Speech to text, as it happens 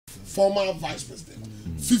former vice president,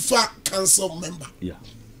 FIFA council member. Yeah.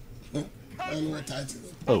 And what title?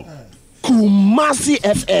 Oh.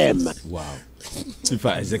 Kumasifm. Wow.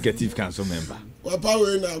 FIFA executive council member. Well,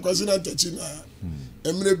 power now, Kwasi Nyantakyi na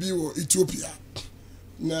Emre bi wo Ethiopia.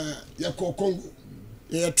 Na yako Congo.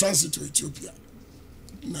 Ya transit to Ethiopia.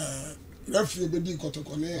 Na referee be di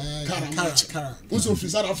kotoko ne Kara. Also from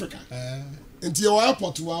South Africa. Until your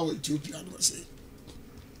airport to Ethiopia, I say,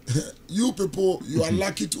 you people, you are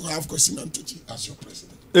lucky to have Kwasi Nyantakyi as your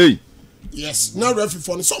president. Hey. Yes. Now referee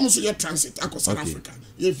for some say you transit across South Africa.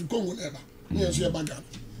 If you come whenever, yes, you are back.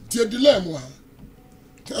 Till dilemma.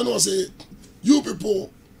 Can I say, you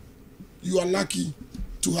people, you are lucky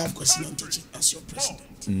to have Kwasi Nyantakyi as your president.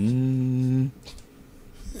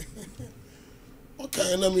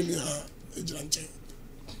 Okay, and I mean,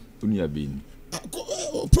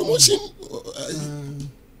 promotion.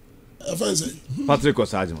 Patrick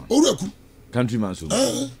Osajman. Oreku. Countryman.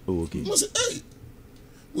 Oh, okay. Must say, hey,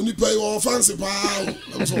 when you pay your fancy power,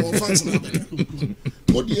 I'm so fancy.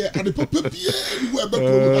 What dear, and the papa, you were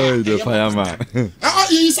the fireman. Ah,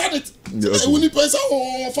 he said it. When you pay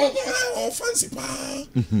some fancy power,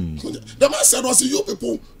 the man said, was you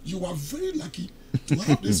people, you are very lucky to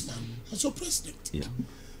have this man as your president. Yeah.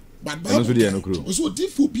 But Bible so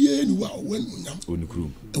different be anywhere when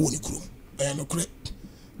Onikrum. I am correct.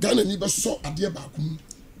 Ghana never saw a dear bakum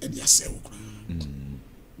and their cell. And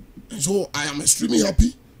so I am extremely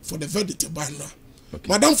happy for the verdict by now.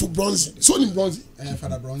 Madame for Bronzy, Sonny Bronzy,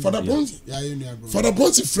 Father Bronzy, Father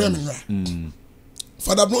Bronzy framing right.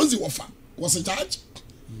 Father Bronzy was a judge,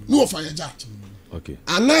 no fire judge. Okay.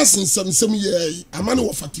 And now since some years, a man of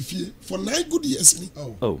Fatifie for 9 good years.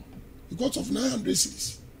 Oh. Because of 900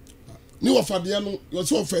 cities. New of Fadiano, you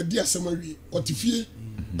so for a dear summary, or Tifie,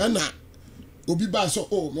 and now. Obi ba so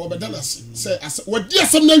no obedanase say what dear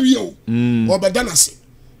some na wi o obedanase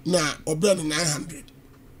na obre 900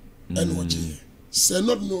 and what say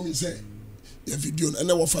not know me say the video and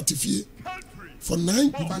we fatifie for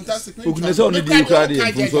 9 fantastic okay so only the crowd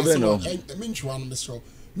so be no mench one Mr.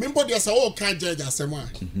 Member there say all can judge asema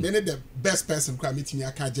me the best person cry meeting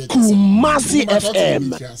ya can judge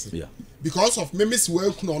Kumasifm. Yeah. Because of me miss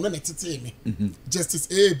work no na tete me Justice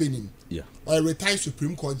A Benin, yeah, or retired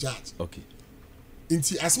Supreme Court judge. Okay.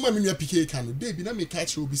 Inti asema me PK kanu dey bi na me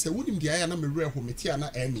catch obi say wonim dia ya na me werɛ ho metia na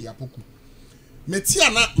emi yapoku metia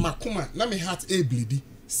na makoma na me heart e bleedi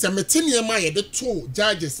se metene ma ye de to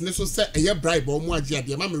judges ne so say eye bribe o mu age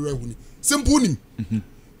ade ma me werɛ ho ni simple nim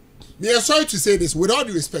me are sorry to say this with all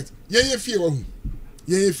due respect ye fie wa hu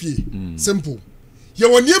ye fie simple ye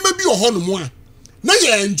woni ma bi o ho no mu a na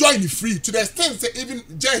ye enjoy ni free to the extent say even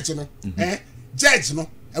judge no judge no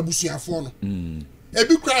abusuafo no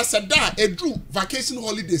ebi kura sada edru vacation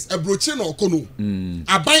holidays ebroche na okono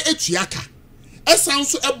aban etuaka esan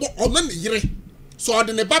so ebo ono ne yire so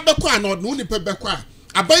ode ne babekọ a na ode no nipa bekọ a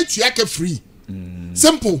aban etuaka free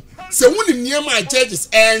simple se woni niema judges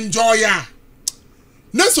enjoy ya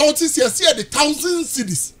na so otis see the 1,000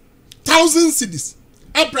 cities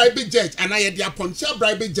a private judge and I the appointed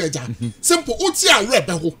private judge simple oti a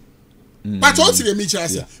rebe ho. But also the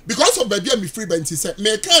measure because of baby me free but he said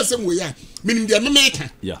me can say we are meaning the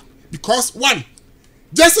American. Yeah. Because one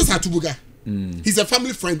Justice Atubuga he's a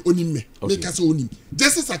family friend onim me make us onim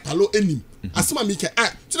Justice Atalo enim asoma me can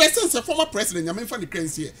to the sense a former president ya menfa the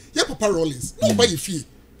cranes here ya papa Rollins no buy fee.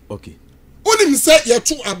 Okay. Onim say ya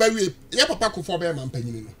two abawe ya papa ko for be man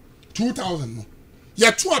panyin no 2000 no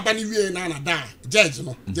ya two abani we na da judge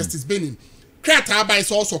no Justice Benin Krata by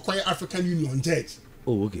is also quite African Union judge.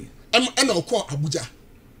 Oh, okay. And I'll call Abuja.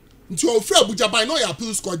 Until Free Abuja by no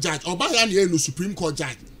appeals court judge or by no Supreme Court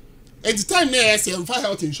judge. At the time, there is a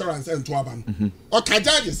health insurance and to Aban or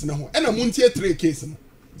judges no, and a Muntia 3 case.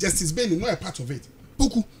 Justice Benin, no a part of it.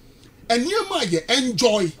 Puku and near my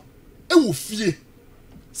enjoy a will fear.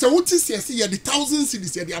 So, what is here the 1,000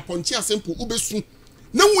 cities at the Apontia simple Ubesu.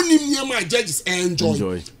 No one near my judges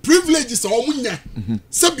enjoy. Privileges or munya.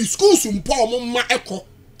 Sabi schools um poor ma echo.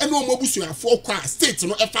 And no more bush and 4 car states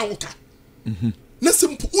no efa waka. Na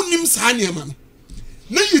simple unim sa man.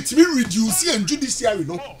 Na yet me reduce and judiciary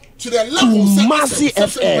no to the level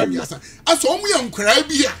Kumasifm. As omu yan kra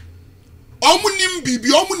bia. Omu nim bibi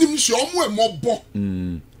omu nim hye omu emobo.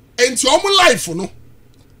 Enti omu life no.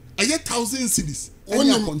 Aye 1,000 cities.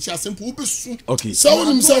 Only conscious simple ubesu. Okay. So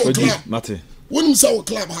unim say club. Mate. Unim say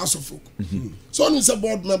club house of folk. So unim say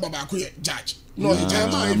board member ba ko judge. No, okay. I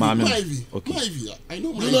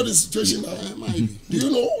know. Do you know the situation now? Do you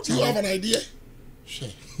know? Do you have an idea? Sure.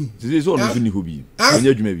 This is all nothing who be.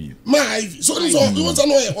 Maybe. My so you want to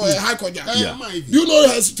know a high court? Yeah. Do you know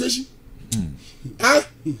her situation? Huh?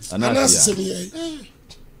 And that's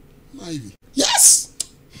Yes.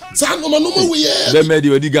 No we the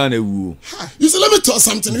media di Ghana wu. You see, let me tell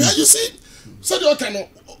something. You see, so the kind of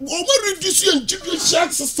over reduce you and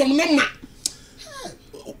share system number.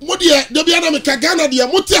 What dear, the Biana Ghana, dear,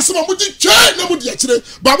 Mutia, some of the chain, no Mutia,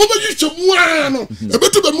 but what you should one, a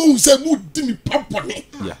bit of a moon say mood didn't pump on it.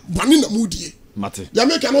 Yeah, Banina Moody. Mate, the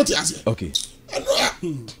American not answer. Okay. And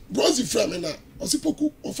Bronzy Framina, or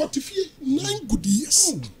Sipoku, or 9 good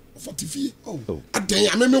years. 40. Oh, a day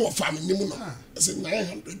I remember what family I said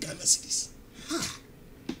 900 Ghana cedis.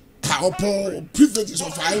 How privileges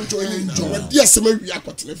of I enjoy. Yes, maybe I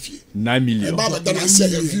got 9 million. Then I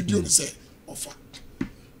said a video say offer.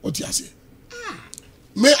 What you say?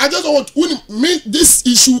 May I just want to this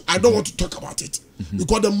issue. I don't want to talk about it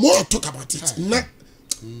because the more I talk about it,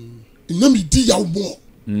 me do more.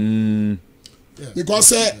 Because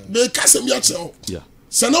they can't say me actually. Yeah.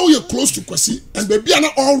 So now you're close to Kwasi, and baby are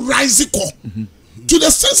not all rising to the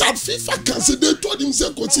sense that FIFA consider told him say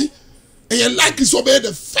Kwasi, and you like is to be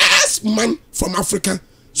the first man from Africa,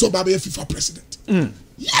 so be a FIFA president.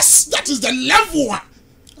 Yes, that is the level.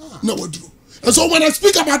 No, we do. And so when I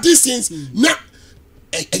speak about these things, now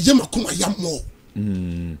I more.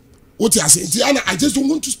 What you are saying, I just don't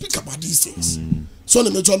want to speak about these things. So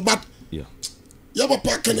but yeah,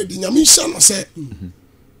 Papa Kennedy Agyapong said.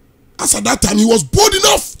 As at that time, he was bold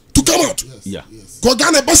enough to come out. Yeah.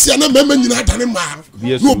 Ghana Bassiana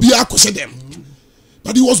no be accused them.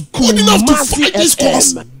 But he was bold enough to fight this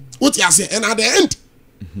cause. What he has said, and at the end,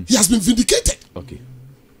 he has been vindicated. Okay.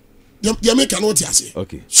 The American what he has said.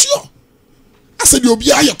 Okay. Sure. I said you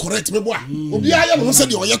be correct, me boy. Obiaya no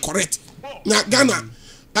said you correct. Now Ghana,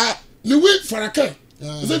 Louis Farrakhan.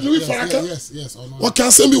 Is it Louis Farrakhan? Yes. What can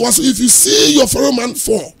say me was if you see your fellow man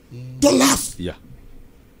fall, don't laugh. Yeah.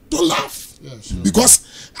 Don't laugh. Yeah, sure. Because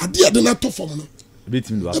I did not talk for me. The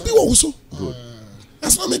also.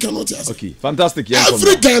 That's not making notice. Okay, fantastic. Yeah,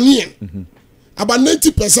 every Ghanaian, about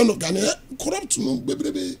 90% of Ghanaian corrupt.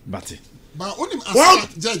 But only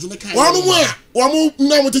judge one more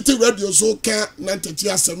now to radio so can Nyantakyi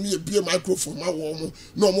assembly be a microphone.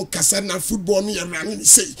 No more Kasana football me and running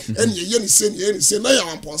say and you say now you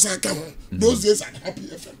want to come. Those days are happy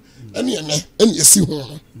FM. And you see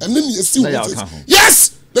one and then you see yes.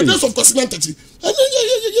 The days of Kwasi Nyantakyi. We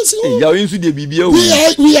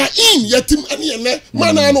are in yet and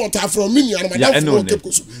man not from mini and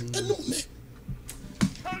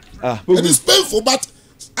it is painful, but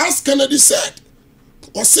as Kennedy said,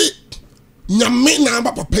 or say Nyame na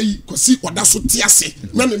papa yi Kwasi wada so tiase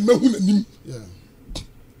na ne mahu nanim.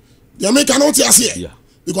 The American not tiase here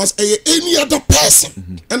because any other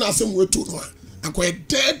person and as we to no a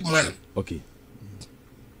dead man. Okay.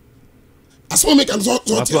 As one make and so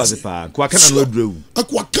good.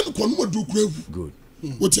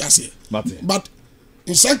 What you say? But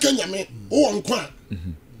in second Nyame o nkwa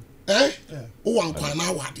that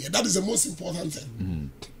is the most important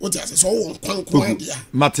thing. What you say? So o nkwa dia.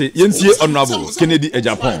 Mate, yentie honorable Kennedy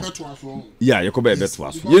Agyapong. Yeah, you come be beto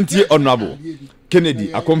aso. Yentie honorable Kennedy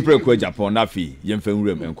Agyapong na fi yemfa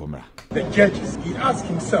nwurem enkomra. The judges, he asked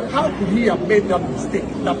himself, how could he have made that mistake?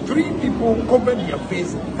 That 3 people covered their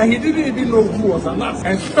face and he didn't even know who was announced.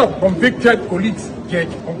 And so, convicted police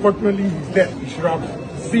judge, unfortunately he's dead. He should have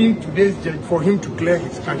seen today's judge for him to clear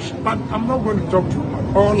his conscience. But I'm not going to talk too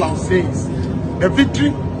much. All I'll say is, the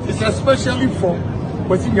victory is especially for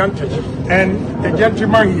Kwasi Nyantakyi and the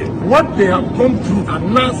gentleman here. What they have gone through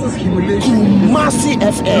announces humiliation.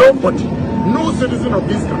 Kumasifm. Nobody, no citizen of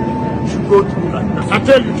this country should go through like that. I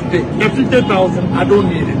tell you today, the 50,000, I don't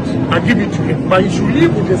need it. I give it to him, but he should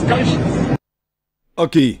live with his conscience.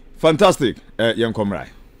 Okay, fantastic. Young comrade,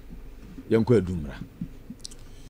 young Kwadumra.